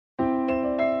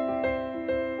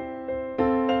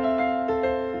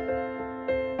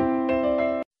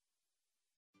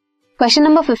Question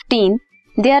number 15.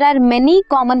 There are many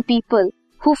common people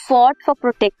who fought for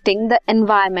protecting the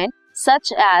environment,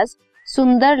 such as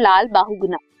Sundar Lal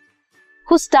Bahuguna,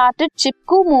 who started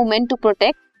Chipko movement to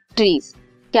protect trees.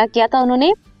 क्या किया था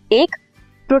उन्होंने? एक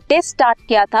protest start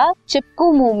किया था,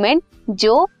 चिपकू movement,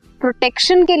 जो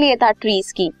protection के लिए था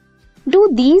ट्रीज की. Do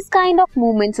these kind of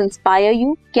movements inspire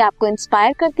you? क्या आपको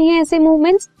इंस्पायर करती हैं ऐसे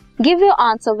movements? Give your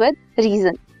answer with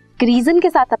reason. Reason के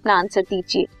साथ अपना आंसर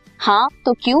दीजिए. हाँ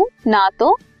तो क्यों, ना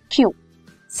तो क्यों.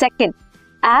 Second,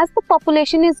 as the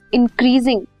population is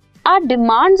increasing our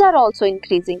demands are also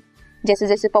increasing. जैसे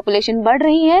जैसे पॉपुलेशन बढ़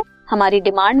रही है, हमारी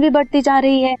डिमांड भी बढ़ती जा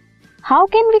रही है. How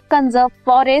can we conserve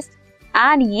forest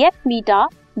and yet meet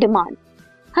our demand?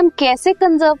 हम कैसे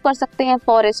कंजर्व कर सकते हैं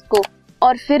फॉरेस्ट को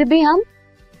और फिर भी हम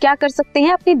क्या कर सकते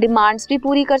हैं, अपनी डिमांड्स भी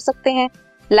पूरी कर सकते हैं.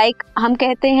 लाइक हम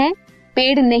कहते हैं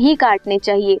पेड़ नहीं काटने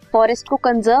चाहिए, फॉरेस्ट को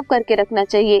कंजर्व करके रखना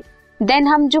चाहिए. देन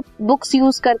हम जो बुक्स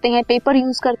यूज करते हैं, पेपर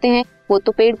यूज करते हैं, वो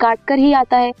तो पेड़ काट कर ही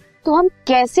आता है. तो हम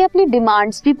कैसे अपनी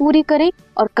डिमांड्स भी पूरी करें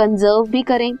और कंजर्व भी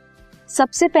करें?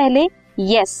 सबसे पहले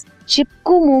यस,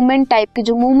 चिपकू मूवमेंट टाइप के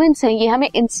जो मूवमेंट्स हैं ये हमें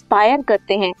इंस्पायर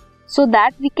करते हैं, so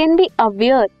that we can be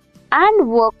aware and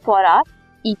work for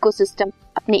our ecosystem.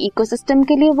 अपने इकोसिस्टम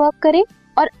के लिए वर्क करें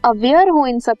और अवेयर हो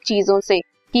इन सब चीजों से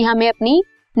कि हमें अपनी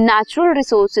नेचुरल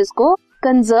रिसोर्सेज को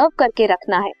कंजर्व करके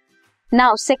रखना है.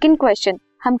 नाउ सेकंड क्वेश्चन,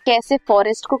 हम कैसे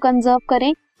फॉरेस्ट को कंजर्व करें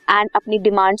एंड अपनी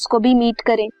डिमांड्स को भी मीट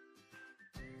करें?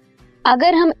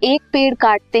 अगर हम एक पेड़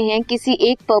काटते हैं किसी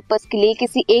एक पर्पस के लिए,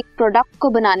 किसी एक प्रोडक्ट को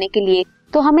बनाने के लिए,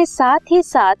 तो हमें साथ ही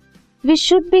साथ we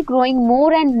should be growing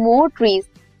more and more trees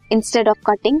instead of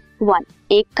cutting one.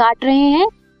 एक काट रहे हैं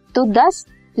तो 10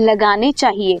 लगाने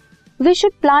चाहिए. We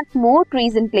should plant more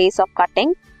trees in place of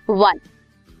cutting one.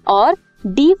 और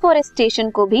डिफॉरेस्टेशन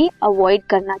को भी अवॉइड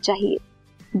करना चाहिए.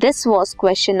 This was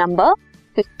question number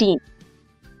 15.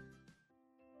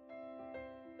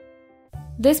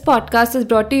 This podcast is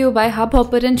brought to you bye hub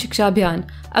hopper and शिक्षा अभियान.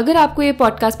 अगर आपको ये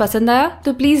पॉडकास्ट पसंद आया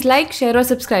तो प्लीज़ लाइक, शेयर और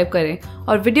सब्सक्राइब करें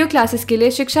और वीडियो क्लासेस के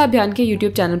लिए शिक्षा अभियान के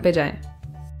YouTube चैनल पर जाएं.